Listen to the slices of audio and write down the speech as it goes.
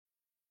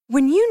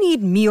When you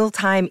need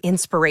mealtime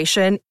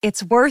inspiration,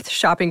 it's worth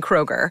shopping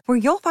Kroger, where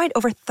you'll find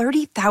over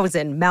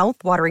 30,000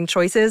 mouth-watering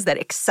choices that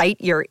excite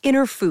your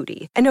inner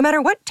foodie. And no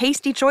matter what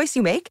tasty choice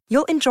you make,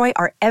 you'll enjoy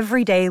our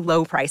everyday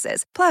low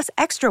prices, plus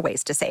extra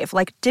ways to save,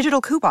 like digital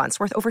coupons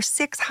worth over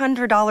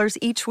 $600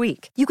 each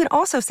week. You can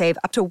also save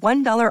up to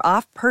 $1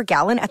 off per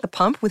gallon at the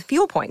pump with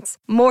fuel points.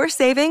 More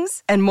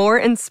savings and more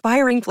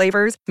inspiring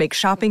flavors make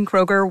shopping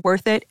Kroger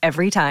worth it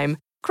every time.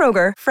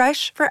 Kroger,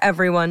 fresh for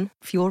everyone.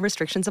 Fuel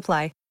restrictions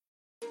apply.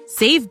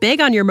 Save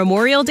big on your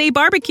Memorial Day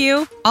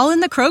barbecue, all in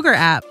the Kroger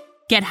app.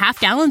 Get half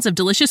gallons of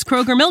delicious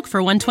Kroger milk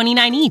for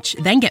 $1.29 each.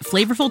 Then get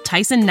flavorful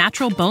Tyson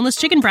natural boneless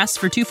chicken breasts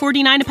for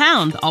 $2.49 a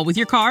pound, all with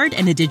your card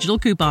and a digital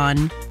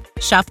coupon.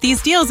 Shop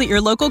these deals at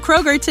your local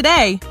Kroger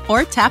today,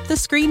 or tap the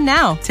screen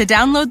now to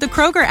download the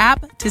Kroger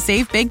app to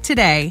save big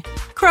today.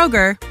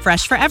 Kroger,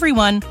 fresh for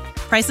everyone.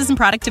 Prices and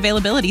product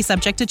availability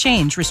subject to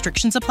change.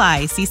 Restrictions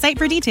apply. See site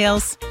for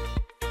details.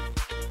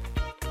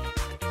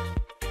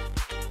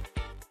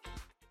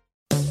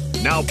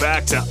 Now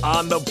back to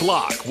On the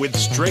Block with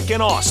Strick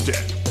and Austin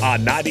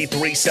on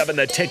 93.7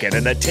 The Ticket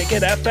and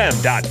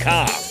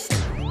theticketfm.com.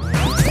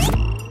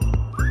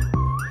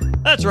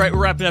 That's right, we're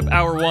wrapping up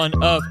hour one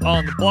of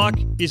On the Block.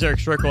 He's Eric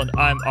Strickland,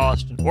 I'm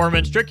Austin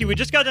Orman. Stricky, we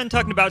just got done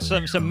talking about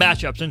some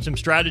matchups and some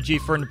strategy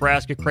for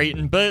Nebraska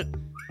Creighton, but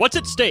what's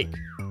at stake?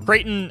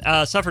 Creighton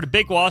suffered a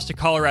big loss to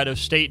Colorado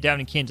State down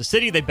in Kansas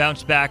City. They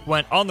bounced back,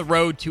 went on the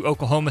road to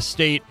Oklahoma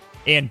State,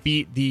 and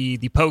beat the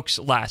Pokes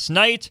last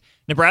night.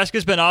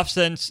 Nebraska's been off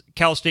since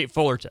Cal State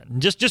Fullerton.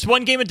 Just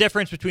one game of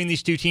difference between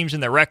these two teams in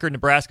their record.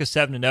 Nebraska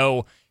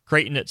 7-0,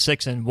 Creighton at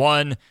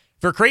 6-1.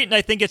 For Creighton,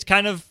 I think it's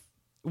kind of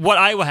what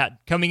Iowa had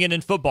coming in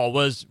football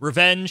was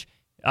revenge.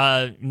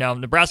 Now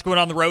Nebraska went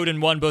on the road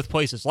and won both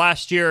places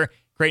last year.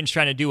 Creighton's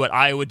trying to do what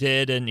Iowa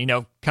did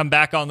and come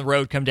back on the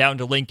road, come down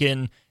to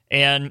Lincoln,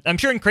 and I'm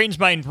sure in Creighton's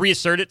mind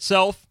reassert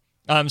itself.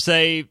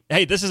 Say,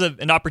 hey, this is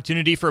an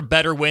opportunity for a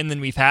better win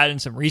than we've had in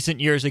some recent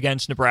years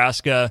against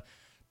Nebraska.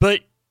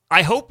 But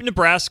I hope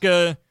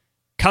Nebraska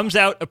comes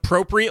out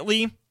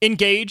appropriately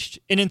engaged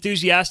and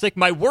enthusiastic.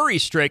 My worry,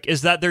 Strick,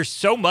 is that there's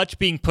so much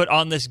being put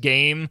on this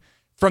game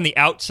from the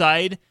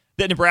outside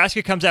that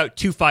Nebraska comes out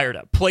too fired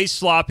up, plays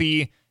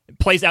sloppy,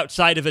 plays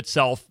outside of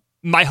itself.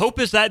 My hope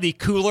is that the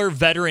cooler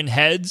veteran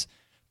heads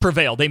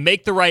prevail. They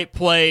make the right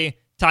play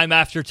time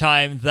after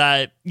time.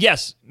 That,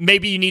 yes,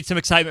 maybe you need some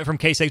excitement from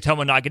Keisei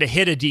Tominaga to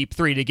hit a deep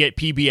three to get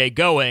PBA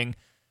going.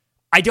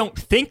 I don't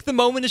think the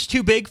moment is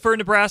too big for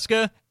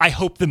Nebraska. I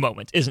hope the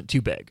moment isn't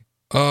too big.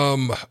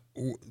 The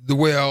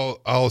way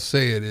I'll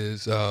say it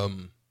is, I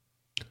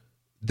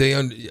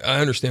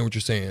understand what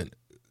you're saying.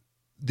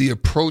 The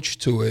approach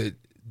to it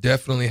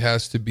definitely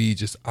has to be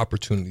just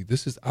opportunity.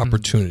 This is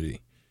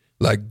opportunity.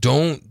 Like,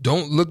 don't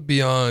look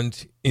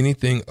beyond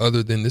anything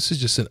other than this is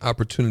just an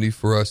opportunity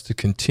for us to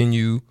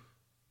continue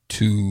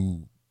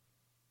to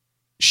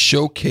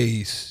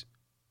showcase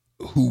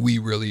who we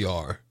really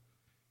are.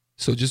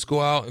 So just go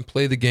out and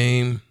play the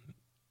game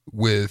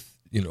with,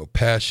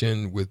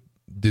 passion, with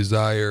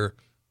desire,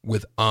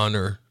 with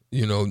honor,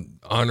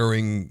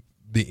 honoring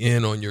the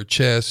N on your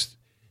chest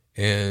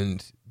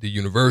and the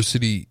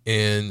university,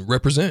 and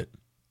represent.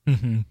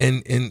 Mm-hmm.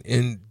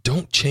 And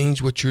don't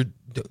change what you're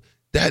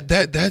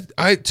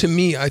to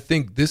me, I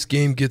think this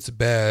game gets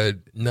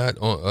bad not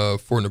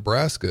for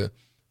Nebraska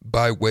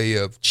by way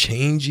of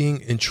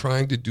changing and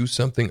trying to do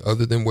something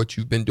other than what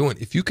you've been doing.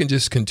 If you can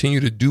just continue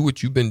to do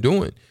what you've been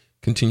doing,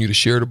 continue to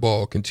share the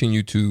ball,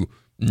 continue to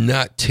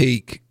not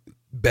take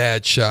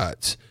bad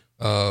shots,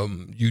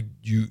 you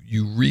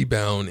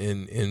rebound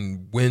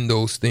and win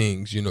those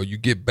things. You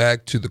get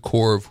back to the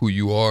core of who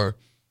you are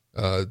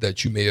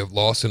that you may have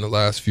lost in the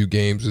last few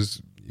games.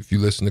 Is if you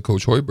listen to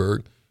Coach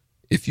Hoiberg,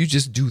 if you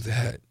just do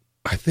that,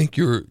 I think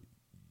you're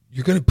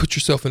going to put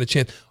yourself in a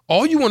chance.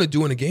 All you want to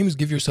do in a game is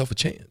give yourself a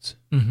chance.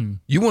 Mm-hmm.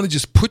 You want to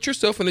just put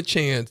yourself in a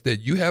chance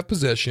that you have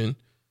possession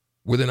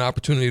with an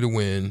opportunity to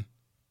win,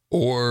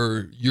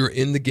 or you're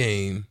in the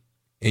game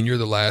and you're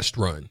the last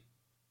run.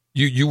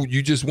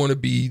 You just want to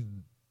be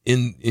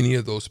in any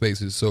of those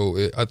spaces.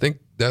 So I think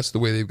that's the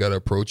way they've got to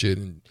approach it.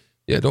 And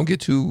yeah, don't get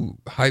too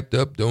hyped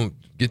up. Don't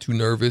get too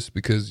nervous,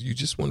 because you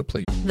just want to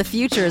play. The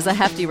future is a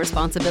hefty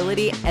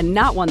responsibility and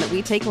not one that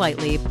we take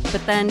lightly.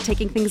 But then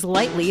taking things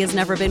lightly has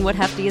never been what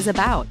Hefty is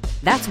about.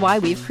 That's why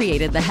we've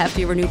created the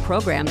Hefty Renew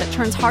program that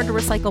turns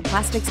hard-to-recycle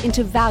plastics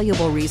into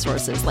valuable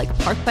resources like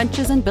park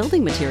benches and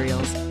building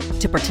materials.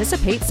 To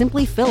participate,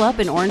 simply fill up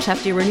an orange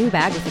Hefty Renew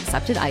bag with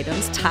accepted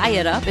items, tie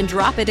it up, and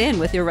drop it in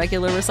with your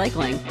regular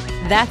recycling.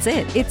 That's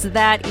it. It's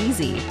that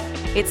easy.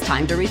 It's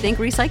time to rethink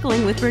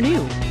recycling with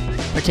Renew.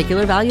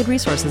 Particular valued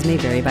resources may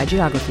vary by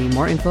geography.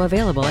 More info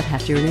available at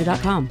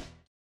heftyrenew.com.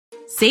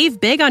 Save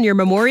big on your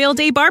Memorial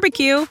Day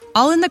barbecue,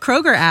 all in the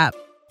Kroger app.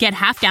 Get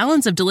half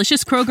gallons of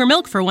delicious Kroger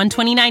milk for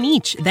 $1.29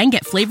 each. Then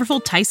get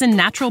flavorful Tyson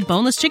natural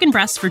boneless chicken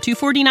breasts for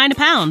 $2.49 a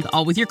pound,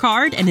 all with your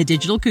card and a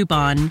digital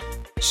coupon.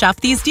 Shop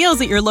these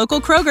deals at your local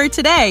Kroger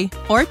today,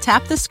 or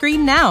tap the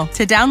screen now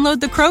to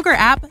download the Kroger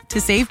app to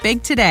save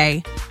big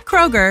today.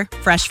 Kroger,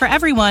 fresh for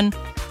everyone.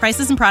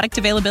 Prices and product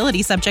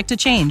availability subject to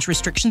change.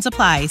 Restrictions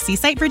apply. See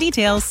site for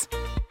details.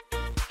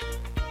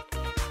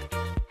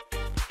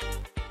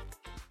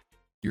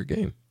 Your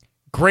game.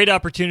 Great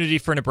opportunity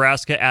for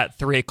Nebraska at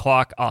 3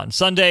 o'clock on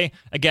Sunday.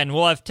 Again,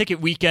 we'll have ticket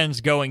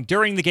weekends going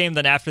during the game,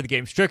 then after the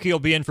game. Stricky will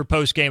be in for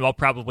post-game. I'll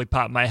probably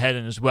pop my head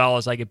in as well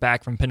as I get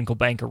back from Pinnacle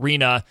Bank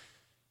Arena.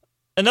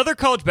 Another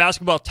college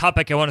basketball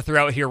topic I want to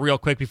throw out here real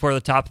quick before the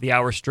top of the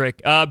hour,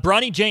 Strick.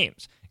 Bronny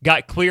James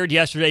got cleared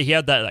yesterday. He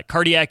had that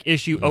cardiac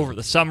issue over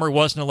the summer,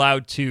 wasn't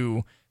allowed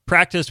to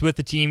practice with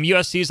the team.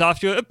 USC is off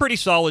to a pretty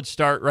solid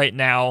start right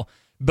now,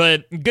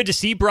 but good to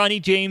see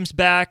Bronny James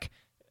back.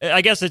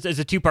 I guess it's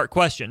a two-part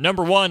question.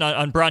 Number one,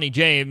 on Bronny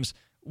James,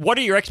 what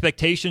are your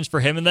expectations for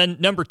him? And then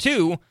number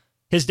two,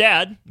 his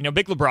dad,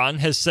 Big LeBron,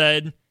 has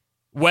said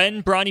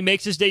when Bronny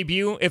makes his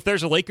debut, if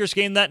there's a Lakers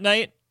game that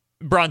night,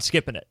 Bron's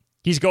skipping it.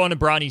 He's going to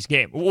Bronny's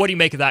game. What do you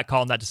make of that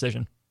call and that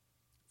decision?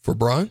 For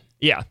Bron?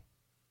 Yeah.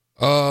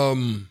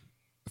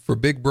 For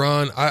Big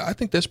Bron, I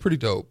think that's pretty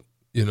dope.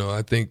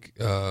 I think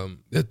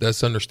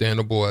that's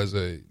understandable as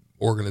a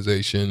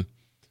organization.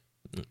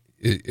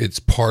 It's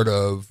part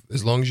of,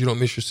 as long as you don't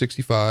miss your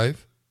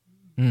 65,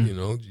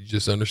 you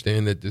just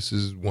understand that this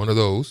is one of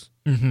those.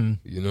 Mm-hmm.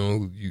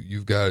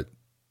 You've got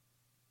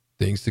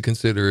things to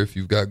consider if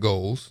you've got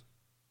goals.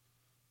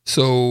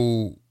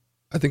 So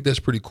I think that's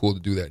pretty cool to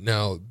do that.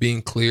 Now,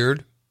 being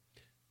cleared,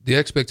 the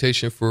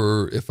expectation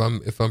for if I'm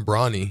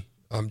Bronny,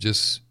 I'm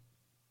just,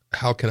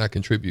 how can I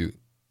contribute?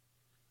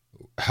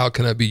 How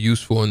can I be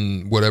useful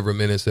in whatever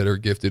minutes that are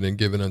gifted and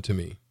given unto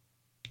me?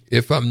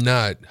 If I'm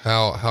not,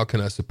 how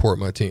can I support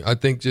my team? I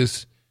think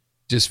just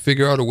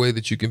figure out a way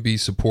that you can be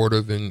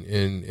supportive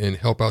and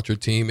help out your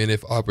team. And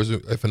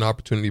if an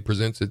opportunity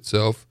presents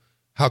itself,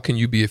 how can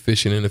you be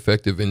efficient and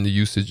effective in the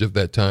usage of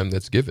that time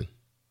that's given?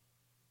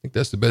 I think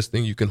that's the best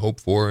thing you can hope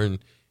for and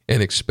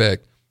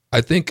expect.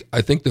 I think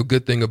the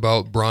good thing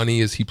about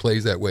Bronny is he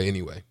plays that way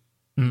anyway.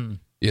 Mm.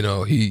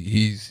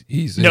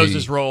 He's knows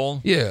his role.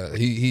 Yeah,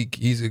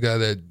 he's a guy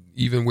that,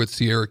 even with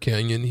Sierra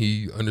Canyon,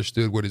 he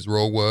understood what his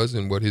role was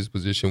and what his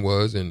position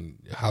was and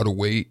how to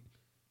wait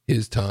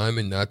his time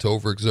and not to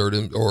overexert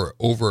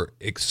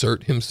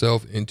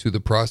himself into the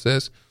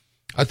process.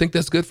 I think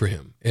that's good for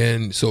him.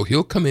 And so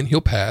he'll come in,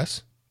 he'll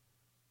pass,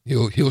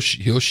 he'll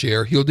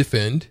share, he'll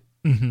defend,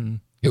 mm-hmm.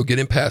 He'll get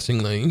in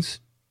passing lanes,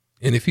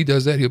 and if he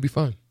does that, he'll be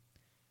fine.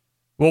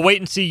 We'll wait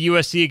and see.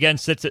 USC again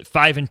sits at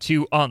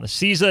 5-2 on the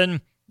season.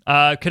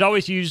 Could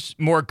always use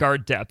more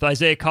guard depth.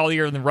 Isaiah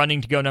Collier in the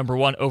running to go number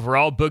 1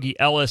 overall. Boogie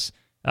Ellis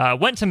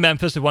went to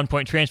Memphis at one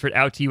point, transferred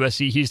out to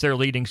USC. He's their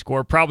leading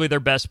scorer, probably their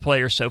best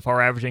player so far,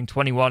 averaging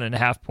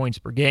 21.5 points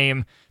per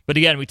game. But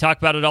again, we talk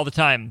about it all the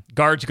time.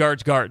 Guards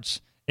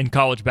in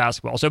college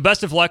basketball. So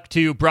best of luck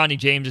to Bronny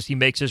James as he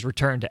makes his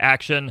return to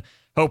action.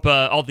 Hope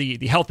all the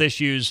health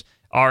issues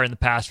are in the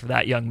past for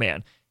that young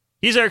man.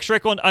 He's Eric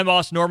Strickland. I'm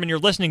Austin Norman. You're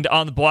listening to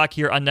On the Block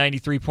here on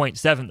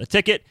 93.7 The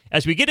Ticket.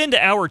 As we get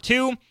into hour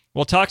 2,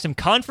 we'll talk some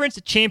conference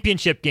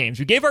championship games.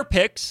 We gave our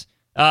picks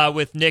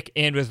with Nick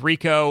and with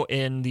Rico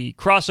in the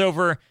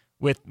crossover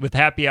with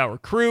Happy Hour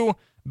crew,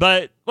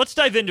 but let's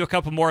dive into a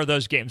couple more of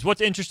those games.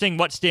 What's interesting,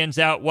 what stands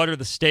out, what are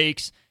the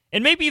stakes,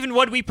 and maybe even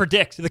what do we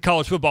predict the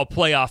college football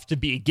playoff to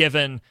be,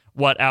 given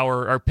what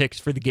our picks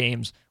for the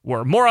games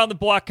were. More On the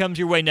Block comes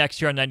your way next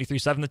here on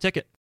 93.7 The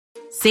Ticket.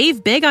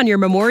 Save big on your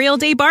Memorial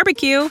Day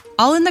barbecue,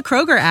 all in the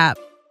Kroger app.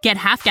 Get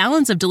half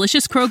gallons of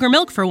delicious Kroger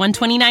milk for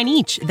 $1.29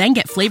 each. Then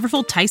get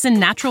flavorful Tyson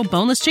natural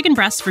boneless chicken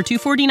breasts for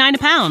 $2.49 a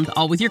pound,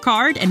 all with your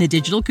card and a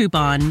digital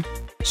coupon.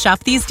 Shop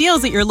these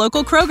deals at your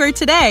local Kroger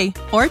today,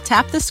 or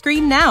tap the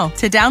screen now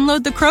to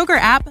download the Kroger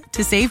app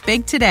to save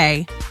big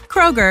today.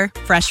 Kroger,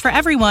 fresh for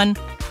everyone.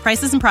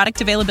 Prices and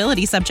product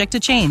availability subject to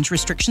change.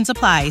 Restrictions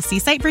apply. See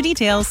site for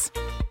details.